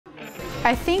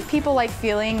I think people like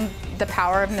feeling the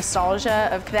power of nostalgia,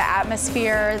 of the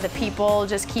atmosphere, the people,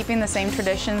 just keeping the same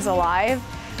traditions alive.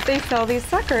 They sell these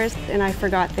suckers, and I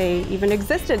forgot they even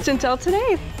existed until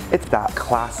today. It's that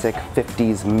classic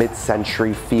 50s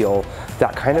mid-century feel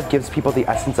that kind of gives people the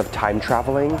essence of time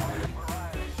traveling.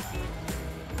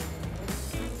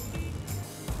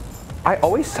 I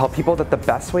always tell people that the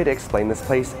best way to explain this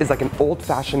place is like an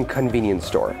old-fashioned convenience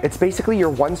store. It's basically your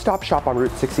one-stop shop on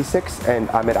Route 66, and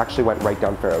it actually went right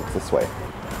down Fair Oaks this way.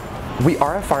 We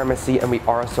are a pharmacy and we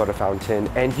are a soda fountain,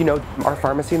 and you know, our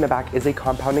pharmacy in the back is a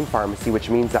compounding pharmacy, which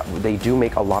means that they do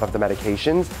make a lot of the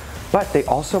medications, but they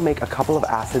also make a couple of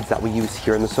acids that we use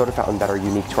here in the soda fountain that are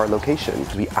unique to our location.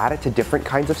 We add it to different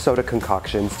kinds of soda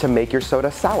concoctions to make your soda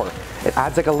sour. It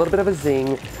adds like a little bit of a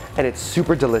zing, and it's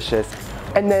super delicious.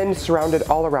 And then surrounded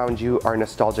all around you are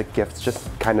nostalgic gifts, just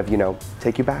kind of, you know,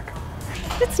 take you back.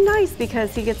 It's nice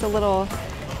because he gets a little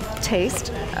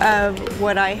taste of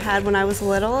what I had when I was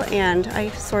little, and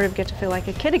I sort of get to feel like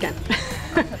a kid again.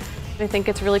 I think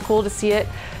it's really cool to see it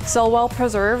so well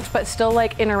preserved, but still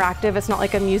like interactive. It's not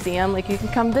like a museum. Like you can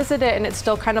come visit it and it's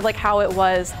still kind of like how it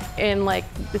was in like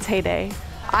its heyday.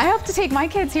 I hope to take my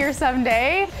kids here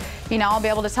someday. You know, I'll be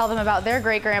able to tell them about their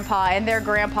great-grandpa and their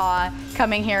grandpa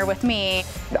coming here with me.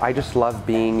 I just love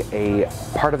being a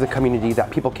part of the community that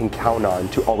people can count on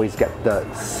to always get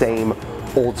the same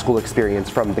old school experience,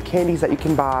 from the candies that you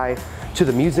can buy, to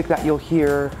the music that you'll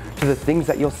hear, to the things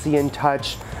that you'll see and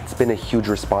touch. It's been a huge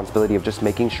responsibility of just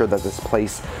making sure that this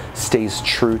place stays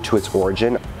true to its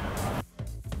origin.